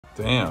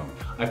Damn.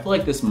 I feel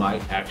like this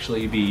might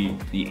actually be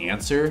the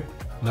answer.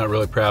 I'm not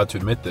really proud to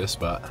admit this,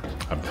 but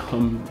I've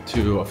come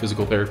to a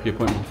physical therapy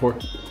appointment before.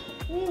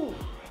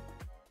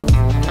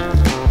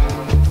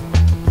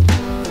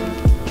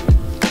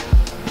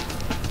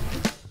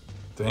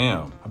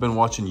 Damn, I've been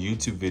watching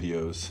YouTube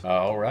videos.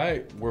 All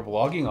right, we're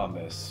vlogging on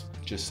this.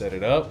 Just set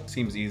it up,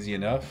 seems easy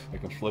enough. I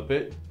can flip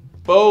it,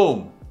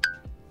 boom.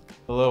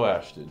 Hello,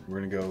 Ashton. We're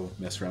gonna go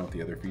mess around with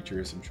the other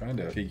features. I'm trying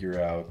to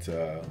figure out,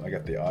 I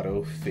got the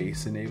auto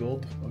face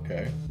enabled,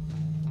 okay.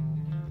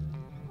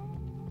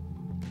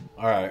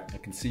 All right, I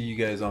can see you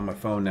guys on my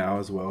phone now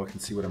as well. I can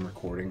see what I'm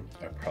recording.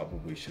 I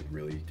probably should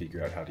really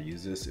figure out how to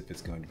use this if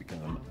it's going to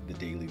become the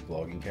daily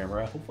vlogging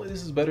camera. Hopefully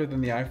this is better than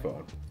the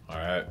iPhone. All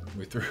right,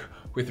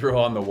 we threw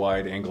on the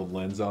wide angled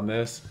lens on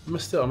this. I'm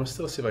gonna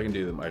still see if I can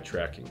do my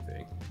tracking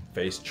thing.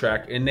 Face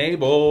track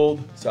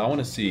enabled. So I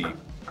wanna see,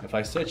 if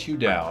I set you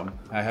down,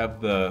 I have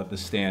the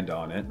stand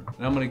on it,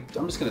 and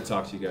I'm just gonna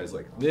talk to you guys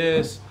like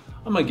this.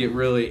 I'm gonna get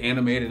really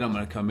animated. I'm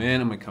gonna come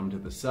in, I'm gonna come to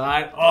the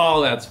side.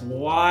 Oh, that's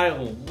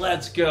wild.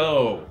 Let's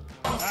go.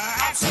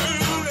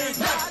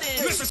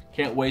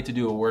 Can't wait to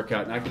do a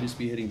workout, and I can just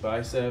be hitting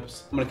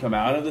biceps. I'm gonna come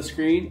out of the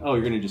screen. Oh,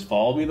 you're gonna just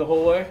follow me the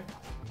whole way?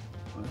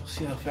 Let's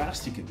see how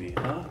fast you can be,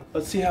 huh?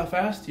 Let's see how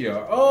fast you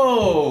are.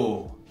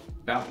 Oh,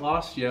 about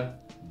lost you,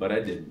 but I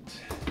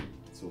didn't.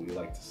 That's what we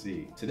like to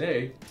see.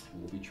 Today,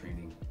 we'll be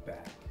training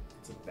back.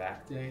 It's a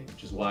back day,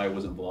 which is why I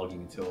wasn't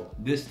vlogging until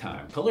this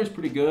time. Color's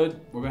pretty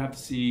good. We're gonna have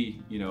to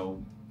see, you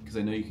know, because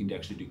I know you can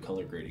actually do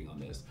color grading on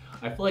this.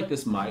 I feel like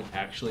this might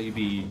actually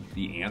be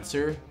the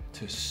answer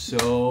to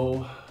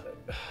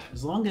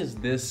as long as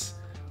this,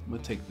 I'm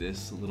gonna take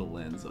this little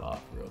lens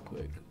off real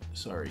quick.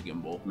 Sorry,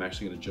 gimbal. I'm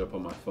actually gonna jump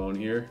on my phone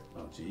here.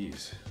 Oh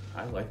geez,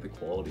 I like the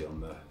quality on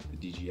the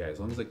DJI as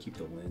long as I keep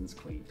the lens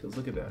clean. Because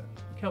look at that,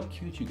 look how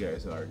cute you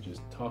guys are,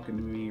 just talking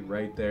to me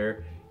right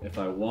there. If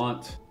I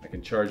want, I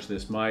can charge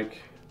this mic,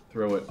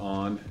 throw it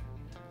on.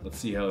 Let's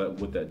see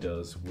what that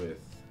does with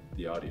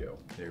the audio.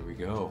 There we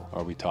go.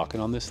 Are we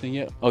talking on this thing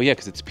yet? Oh yeah,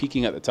 because it's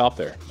peaking at the top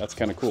there. That's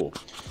kind of cool.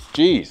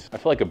 Jeez, I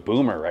feel like a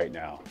boomer right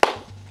now.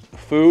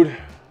 Food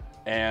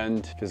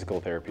and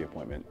physical therapy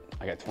appointment.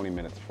 I got 20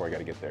 minutes before I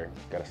gotta get there.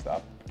 Gotta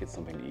stop, get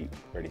something to eat.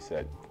 Ready,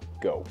 set,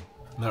 go.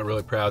 I'm not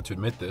really proud to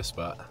admit this,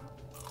 but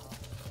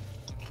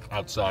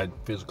outside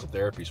physical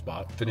therapy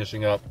spot,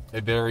 finishing up a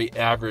very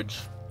average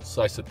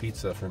slice of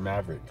pizza for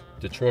Maverick.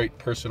 Detroit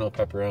personal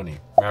pepperoni.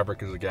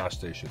 Maverick is a gas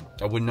station.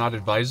 I would not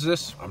advise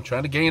this. I'm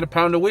trying to gain 1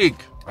 pound a week.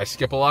 I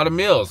skip a lot of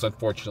meals,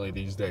 unfortunately,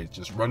 these days.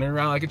 Just running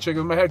around like a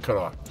chicken with my head cut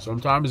off.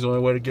 Sometimes the only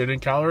way to get in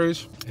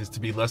calories is to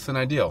be less than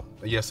ideal.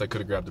 Yes, I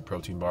could have grabbed a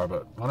protein bar,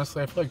 but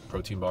honestly, I feel like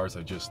protein bars,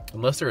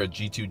 unless they're a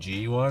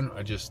G2G one,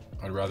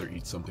 I'd rather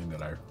eat something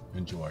that I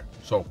enjoy.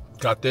 So,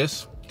 got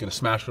this. Gonna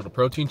smash with a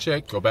protein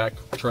shake, go back,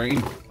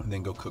 train, and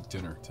then go cook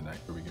dinner tonight.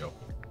 Here we go.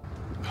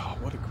 Oh,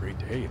 what a great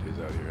day it is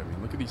out here. I mean,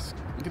 look at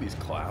these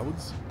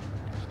clouds.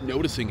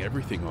 Noticing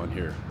everything on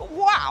here.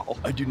 Wow!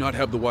 I do not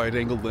have the wide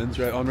angle lens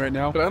on right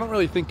now, but I don't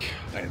really think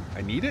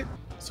I need it.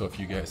 So if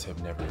you guys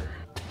have never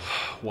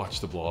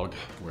watched the vlog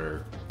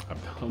where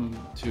I've come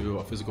to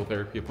a physical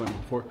therapy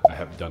appointment before, I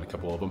have done a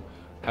couple of them.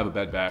 I have a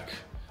bad back.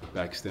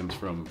 Back stems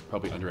from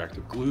probably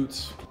underactive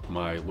glutes.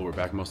 My lower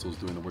back muscle is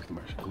doing the work that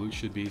my glutes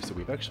should be. So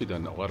we've actually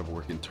done a lot of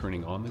work in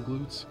turning on the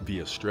glutes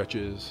via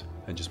stretches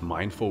and just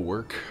mindful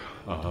work.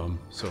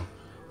 So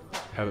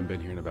haven't been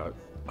here in about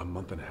a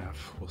month and a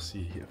half. We'll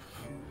see if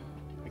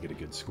I get a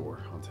good score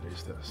on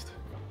today's test.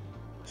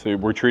 So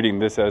we're treating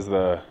this as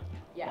the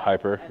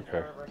hyper? Okay. The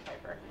reverse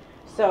hyper.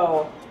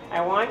 So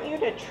I want you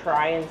to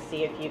try and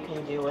see if you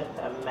can do with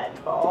a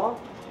med ball.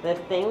 The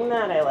thing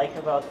that I like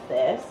about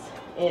this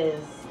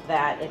is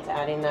that it's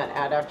adding that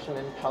adduction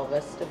and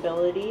pelvis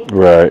stability.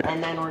 Right.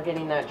 And then we're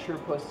getting that true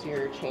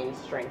posterior chain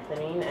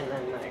strengthening and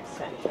then the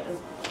extension.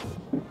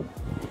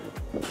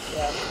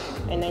 Yep.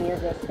 And then you're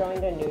just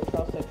going to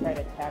neutral, so try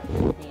to tap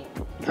your feet.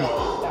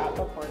 Stop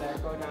before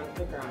that, go down to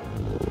the ground.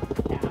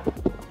 Tap,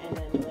 and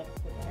then lift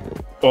to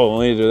there. Oh,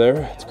 only to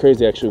there? It's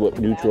crazy actually what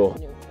neutral.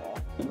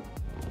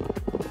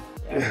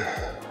 Yep.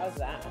 How's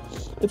that?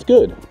 It's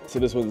good. So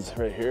this one's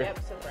right here. Yep,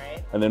 so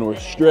right. And then we're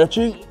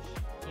stretching.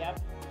 Yep.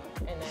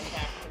 And then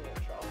back to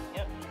neutral.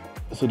 Yep.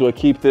 So do I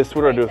keep this?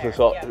 What do I do with this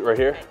all? Yep. Right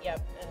here?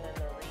 Yep. And then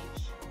the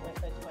reach with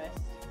the twist.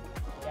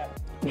 Yep.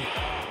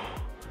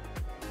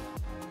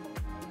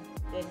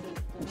 This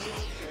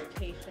is the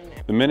rotation.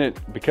 The minute,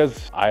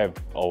 because I have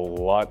a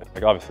lot,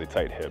 like obviously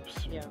tight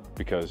hips,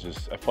 because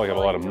I feel like I have a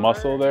lot of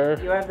muscle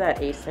there. You have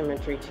that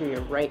asymmetry to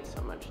your right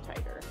so much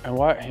tighter. And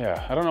why,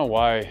 I don't know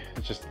why,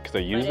 it's just because I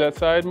use that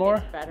side more.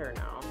 It's better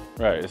now.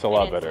 Right, it's a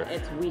lot better.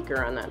 It's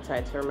weaker on that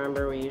side, so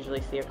remember we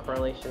usually see a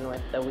correlation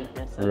with the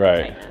weakness and the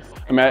right. tightness.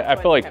 I mean, I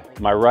feel like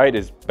my right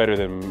is better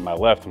than my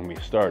left when we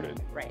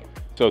started. Right.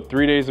 So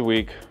 3 days a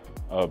week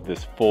of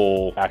this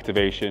full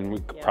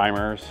activation,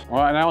 primers.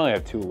 Well, and I only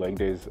have 2 leg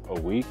days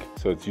a week,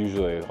 so it's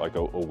usually like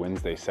a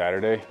Wednesday,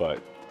 Saturday, but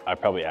I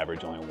probably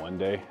average only 1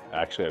 day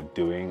actually of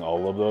doing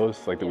all of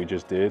those like that we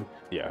just did.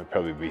 Yeah, I'd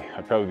probably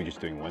be just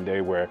doing 1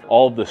 day, where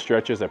all of the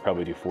stretches I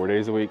probably do 4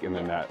 days a week, and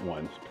then that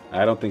one.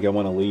 I don't think I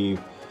want to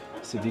leave.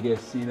 So if you guys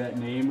see that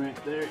name right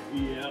there,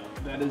 yep,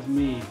 that is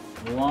me.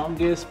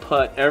 Longest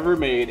putt ever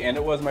made, and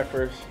it was my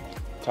first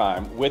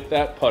time with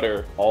that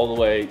putter all the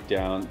way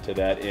down to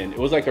that end. It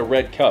was like a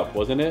red cup,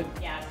 wasn't it?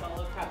 Yeah,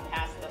 Solo Cup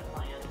past the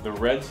plan. The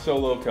red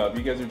Solo Cup.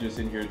 You guys are just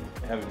in here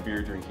having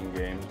beer drinking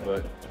games,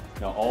 but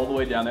now all the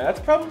way down there. That's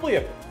probably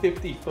a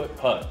 50-foot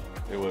putt.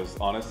 It was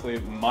honestly,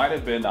 might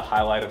have been the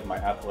highlight of my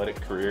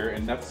athletic career,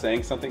 and that's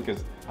saying something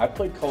because I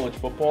played college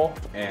football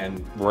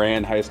and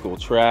ran high school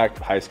track,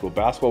 high school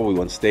basketball. We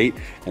won state,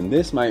 and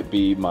this might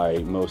be my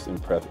most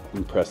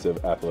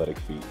impressive athletic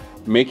feat.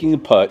 Making a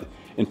putt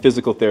in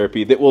physical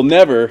therapy that will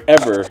never,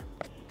 ever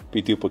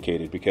be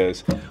duplicated,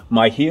 because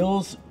my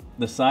heels,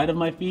 the side of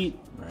my feet,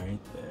 right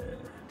there.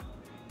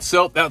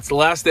 So that's the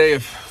last day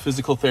of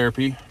physical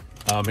therapy.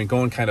 I've been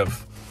going kind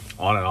of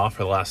on and off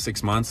for the last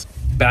 6 months.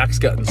 Back's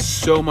gotten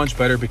so much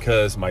better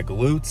because my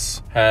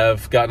glutes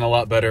have gotten a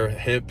lot better,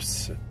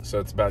 hips. So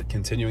it's about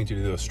continuing to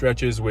do those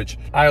stretches, which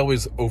I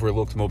always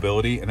overlooked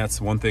mobility. And that's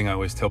one thing I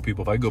always tell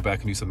people, if I go back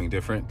and do something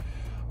different,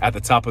 at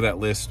the top of that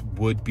list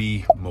would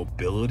be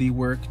mobility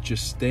work,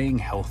 just staying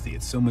healthy.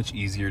 It's so much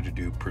easier to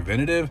do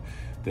preventative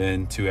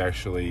than to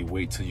actually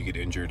wait till you get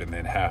injured and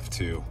then have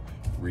to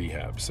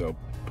rehab. So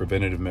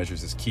preventative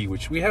measures is key,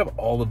 which we have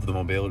all of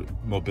the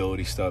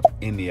mobility stuff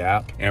in the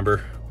app.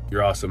 Amber,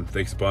 you're awesome.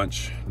 Thanks a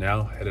bunch.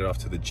 Now headed off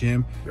to the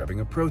gym,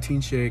 grabbing a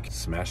protein shake,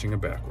 smashing a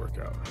back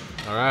workout.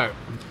 All right,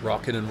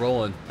 rocking and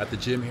rolling at the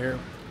gym here.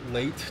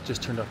 Late,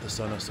 just turned off the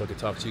sauna so I could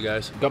talk to you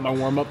guys. Got my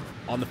warm up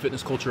on the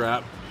Fitness Culture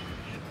app.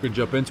 We're gonna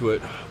jump into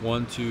it.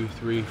 1, 2,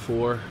 3,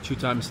 4, 2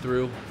 times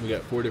through. We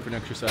got 4 different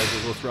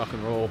exercises. Let's rock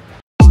and roll.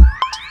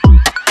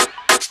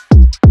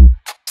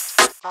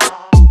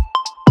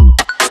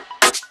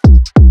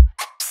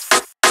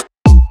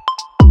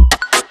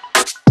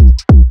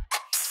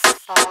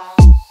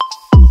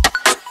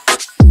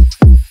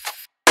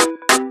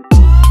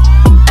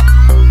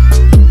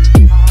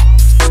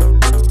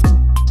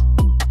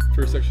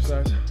 First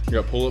exercise, we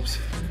got pull-ups.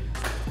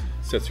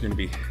 Sets are gonna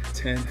be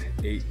 10,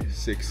 8,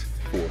 6,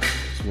 4.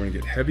 So we're gonna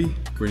get heavy,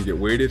 we're gonna get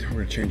weighted,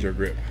 we're gonna change our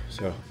grip.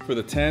 So for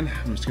the 10,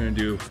 I'm just gonna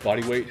do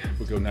body weight.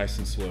 We'll go nice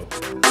and slow.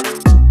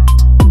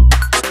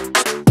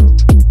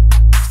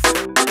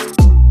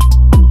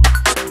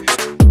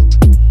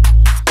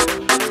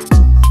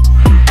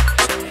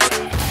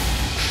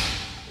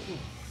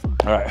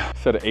 All right,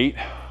 set of 8,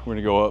 we're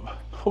gonna go up.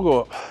 We'll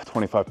go up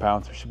 25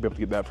 pounds. We should be able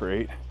to get that for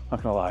 8.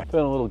 Not gonna lie,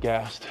 feeling a little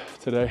gassed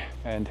today,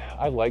 and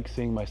I like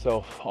seeing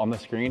myself on the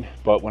screen,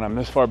 but when I'm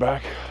this far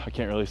back, I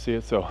can't really see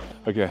it. So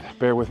again,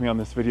 bear with me on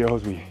this video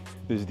as we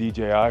this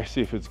DJI, see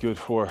if it's good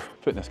for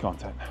fitness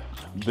content.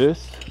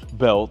 This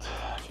belt,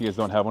 if you guys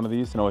don't have one of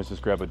these, you can always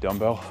just grab a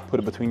dumbbell, put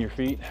it between your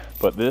feet,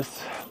 but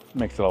this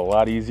makes it a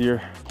lot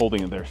easier.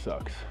 Holding it there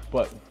sucks,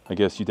 but I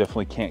guess you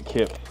definitely can't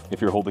kip if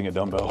you're holding a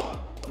dumbbell.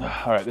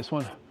 All right, this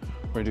one,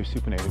 we're gonna do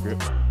supinated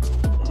grip.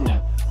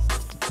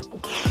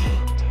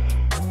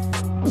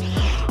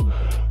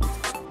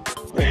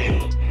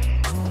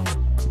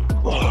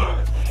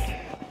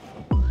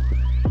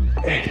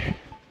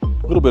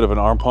 A little bit of an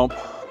arm pump.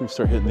 Let me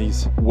start hitting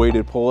these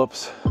weighted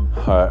pull-ups.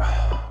 All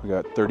right, we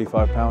got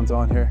 35 pounds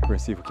on here. We're gonna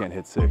see if we can't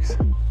hit 6.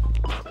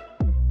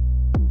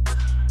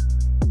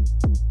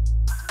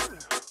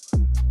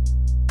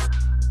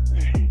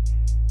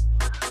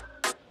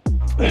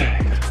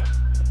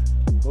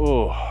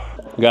 Oh,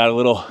 got a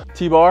little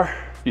T-bar.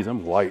 Geez,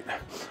 I'm white.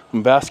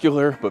 I'm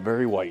vascular, but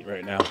very white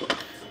right now.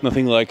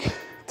 Nothing like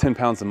 10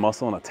 pounds of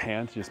muscle and a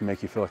tan to just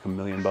make you feel like $1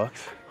 million. All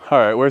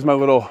right, where's my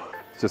little,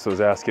 just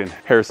was asking,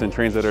 Harrison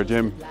trains at our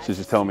gym. She's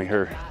just telling me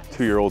her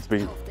 2-year-old's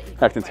being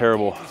acting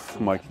terrible.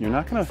 I'm like, you're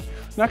not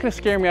gonna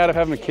scare me out of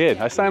having a kid.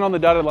 I signed on the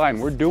dotted line.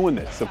 We're doing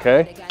this,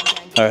 okay?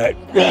 All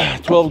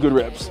right, 12 good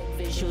reps.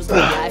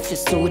 Life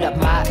is all that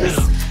matters.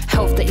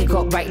 Health that you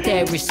got right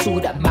there is all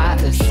that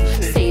matters.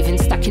 Saving,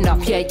 stacking up,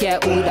 yeah,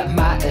 all that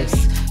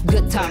matters.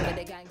 Good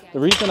time. The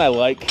reason I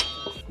like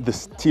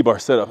this T-bar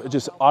setup, it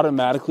just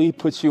automatically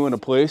puts you in a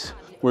place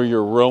where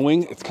you're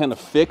rowing. It's kind of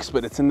fixed,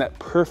 but it's in that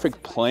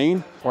perfect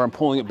plane where I'm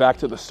pulling it back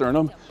to the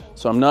sternum.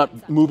 So I'm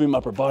not moving my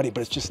upper body,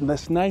 but it's just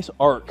this nice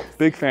arc.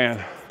 Big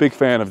fan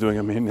of doing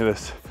a mini of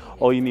this.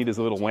 All you need is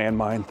a little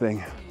landmine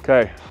thing.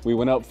 Okay, we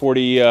went up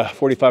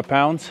 45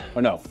 pounds,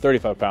 or no,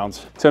 35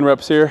 pounds. 10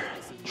 reps here.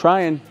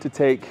 Trying to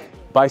take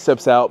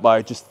biceps out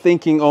by just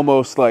thinking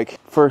almost like,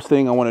 first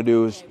thing I wanna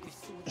do is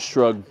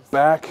shrug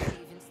back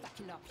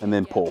and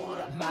then pull.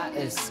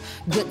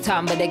 Good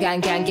time, but the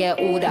gang get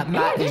all that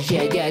matters.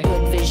 Yeah, good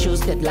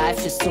visuals, good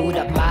life, just all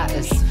that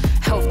matters.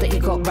 Health that you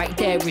got right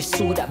there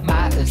is all that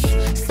matters.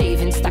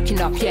 Saving,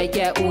 stacking up,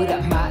 yeah, all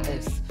that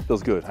matters.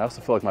 Feels good. I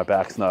also feel like my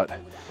back's not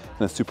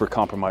in a super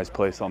compromised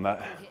place on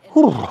that.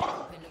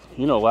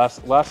 You know,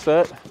 last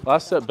set,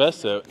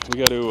 best set. We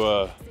got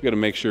to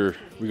make sure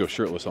we go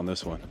shirtless on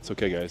this one. It's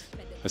okay, guys.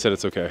 I said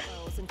it's okay.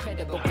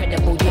 Incredible,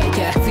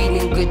 yeah.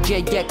 Feeling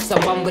good, yeah, cause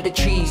I'm one with the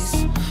trees.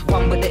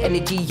 One with the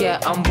energy, yeah,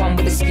 I'm one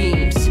with the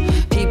schemes.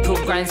 People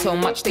grind so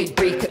much they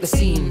break at the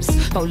seams.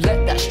 Don't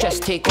let that stress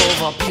take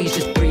over, please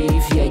just breathe,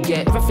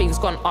 yeah. Everything's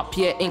gone up,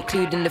 yeah,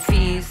 including the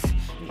fees.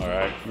 All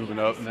right, moving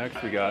up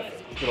next, we got a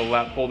little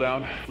lat pull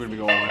down. We're gonna be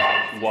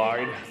going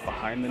wide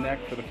behind the neck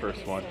for the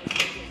first one.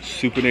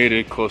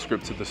 Supinated, close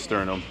grip to the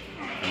sternum,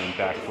 and then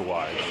back to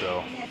wide.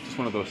 So just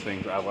one of those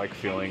things I like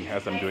feeling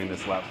as I'm doing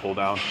this lat pull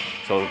down.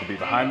 So it could be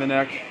behind the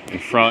neck, in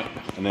front,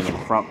 and then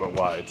in front but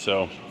wide.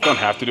 So I don't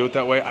have to do it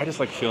that way. I just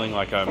like feeling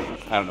like I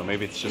don't know,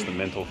 maybe it's just a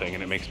mental thing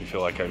and it makes me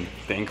feel like I'm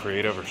staying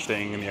creative or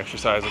staying in the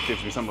exercise. It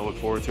gives me something to look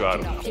forward to. I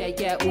don't know.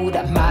 Yeah, all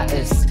that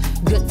matters.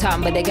 Good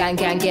time with the gang,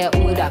 yeah,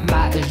 all that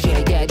matters.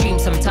 Yeah,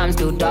 dreams sometimes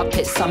build up,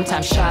 it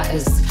sometimes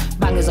shatters.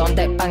 Bangers on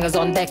deck,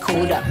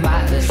 all that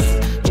matters.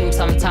 Dreams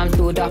sometimes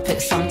build up,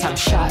 it sometimes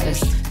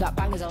shatters.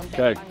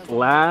 Okay,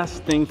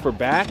 last thing for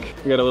back,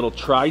 we got a little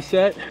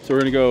tri-set. So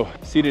we're gonna go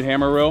seated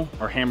hammer row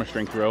or hammer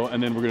strength row,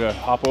 and then we're gonna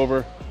hop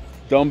over,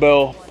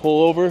 dumbbell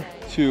pull over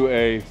to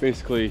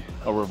basically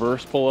a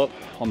reverse pull up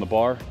on the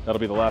bar. That'll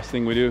be the last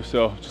thing we do.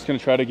 So just gonna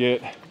try to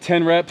get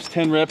 10 reps,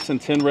 10 reps,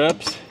 and 10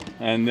 reps.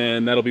 And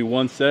then that'll be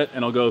one set,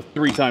 and I'll go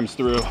 3 times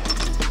through.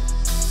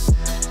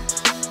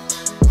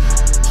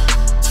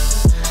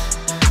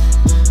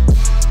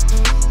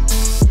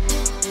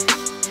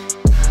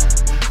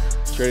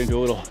 Straight into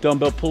a little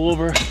dumbbell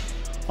pullover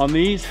on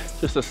these,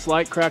 just a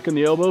slight crack in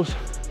the elbows,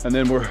 and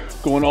then we're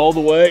going all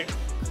the way.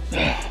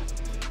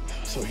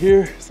 So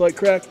here, slight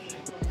crack,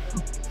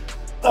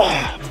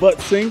 butt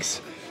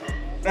sinks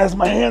as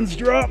my hands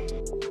drop.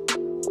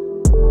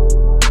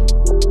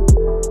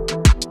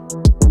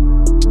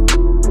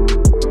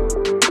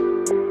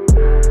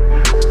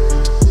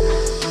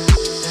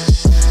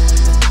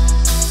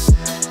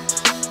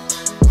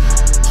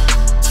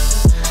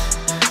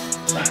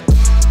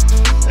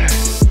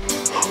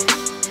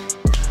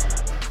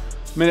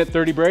 Minute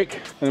 30 break,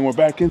 and then we're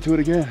back into it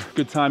again.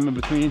 Good time in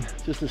between,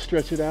 just to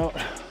stretch it out.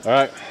 All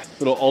right,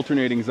 little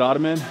alternating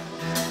Zotomin.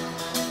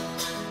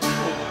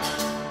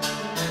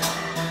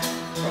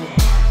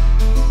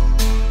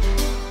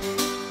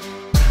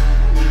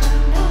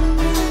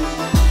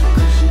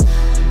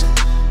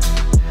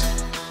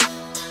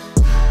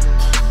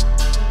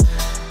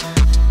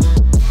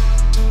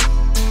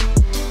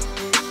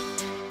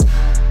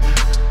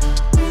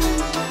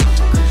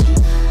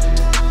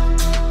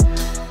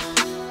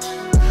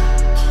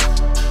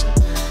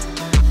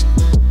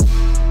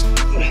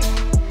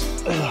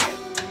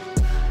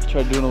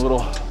 Try doing a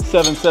little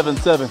 7, 7,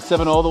 7.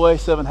 7 all the way,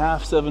 7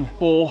 half, 7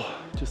 full,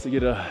 just to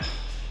get a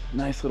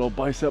nice little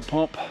bicep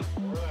pump.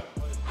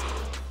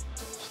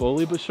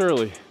 Slowly but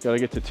surely. Gotta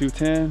get to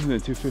 210,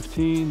 then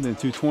 215, then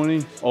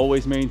 220,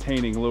 always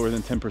maintaining lower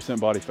than 10%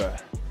 body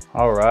fat.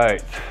 All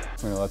right,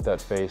 I'm gonna let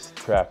that face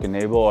track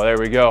enable. Oh, there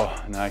we go,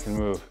 now I can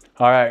move.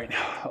 All right,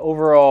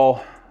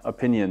 overall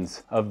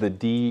opinions of the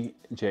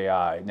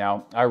DJI.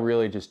 Now, I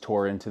really just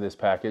tore into this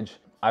package.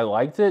 I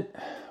liked it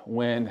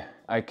when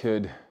I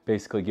could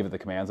basically give it the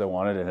commands I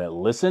wanted and it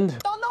listened.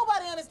 Don't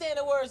nobody understand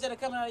the words that are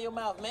coming out of your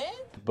mouth, man.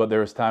 But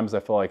there was times I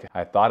felt like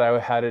I thought I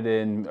had it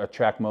in a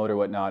track mode or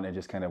whatnot, and it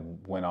just kind of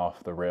went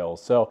off the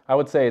rails. So I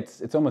would say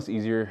it's almost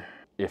easier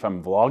if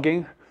I'm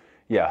vlogging.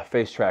 Yeah,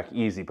 face track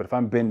easy, but if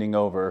I'm bending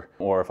over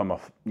or if I'm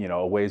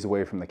a ways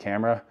away from the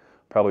camera,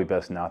 probably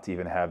best not to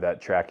even have that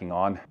tracking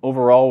on.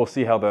 Overall, we'll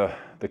see how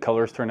the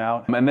colors turn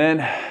out. And then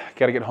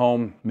gotta get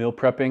home, meal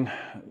prepping.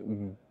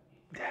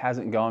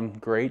 Hasn't gone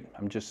great.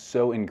 I'm just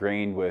so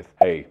ingrained with,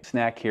 hey,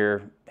 snack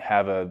here,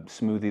 have a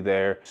smoothie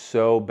there.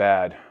 So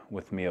bad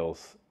with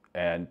meals.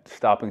 And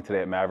stopping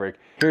today at Maverick,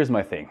 here's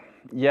my thing.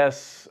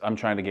 Yes, I'm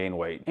trying to gain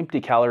weight.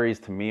 Empty calories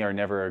to me are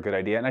never a good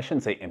idea. And I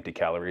shouldn't say empty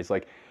calories.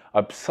 Like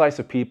a slice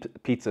of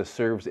pizza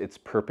serves its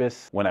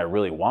purpose when I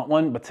really want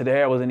one. But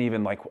today I wasn't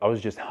even I was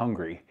just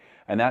hungry.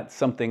 And that's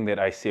something that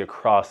I see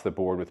across the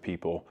board with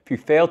people. If you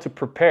fail to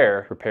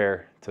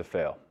prepare to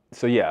fail.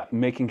 So yeah,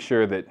 making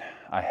sure that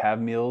I have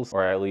meals,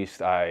 or at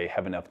least I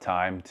have enough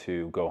time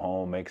to go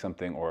home, make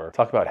something, or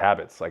talk about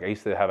habits. Like I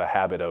used to have a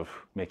habit of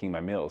making my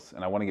meals,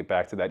 and I want to get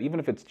back to that, even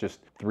if it's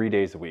just 3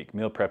 days a week.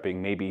 Meal prepping,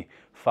 maybe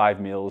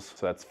 5 meals,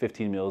 so that's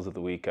 15 meals of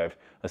the week I've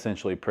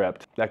essentially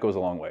prepped. That goes a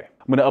long way.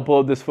 I'm gonna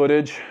upload this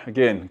footage.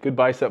 Again, good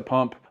bicep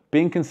pump.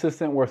 Being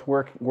consistent with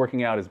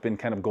working out has been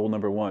kind of goal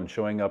number 1,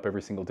 showing up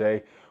every single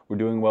day. We're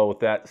doing well with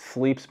that.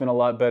 Sleep's been a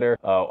lot better.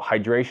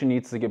 Hydration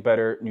needs to get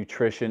better,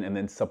 nutrition, and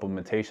then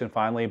supplementation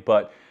finally.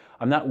 But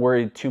I'm not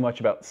worried too much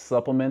about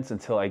supplements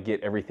until I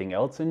get everything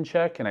else in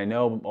check. And I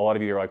know a lot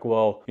of you are like,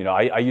 well,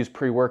 I use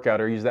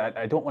pre-workout or use that.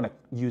 I don't want to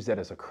use that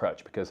as a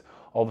crutch because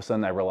all of a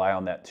sudden I rely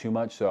on that too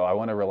much. So I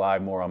want to rely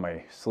more on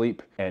my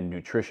sleep and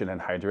nutrition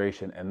and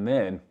hydration, and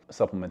then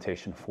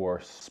supplementation for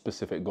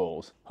specific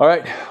goals. All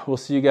right, we'll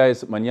see you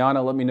guys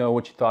mañana. Let me know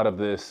what you thought of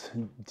this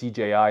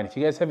DJI. And if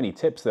you guys have any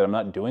tips that I'm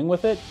not doing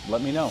with it,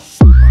 let me know.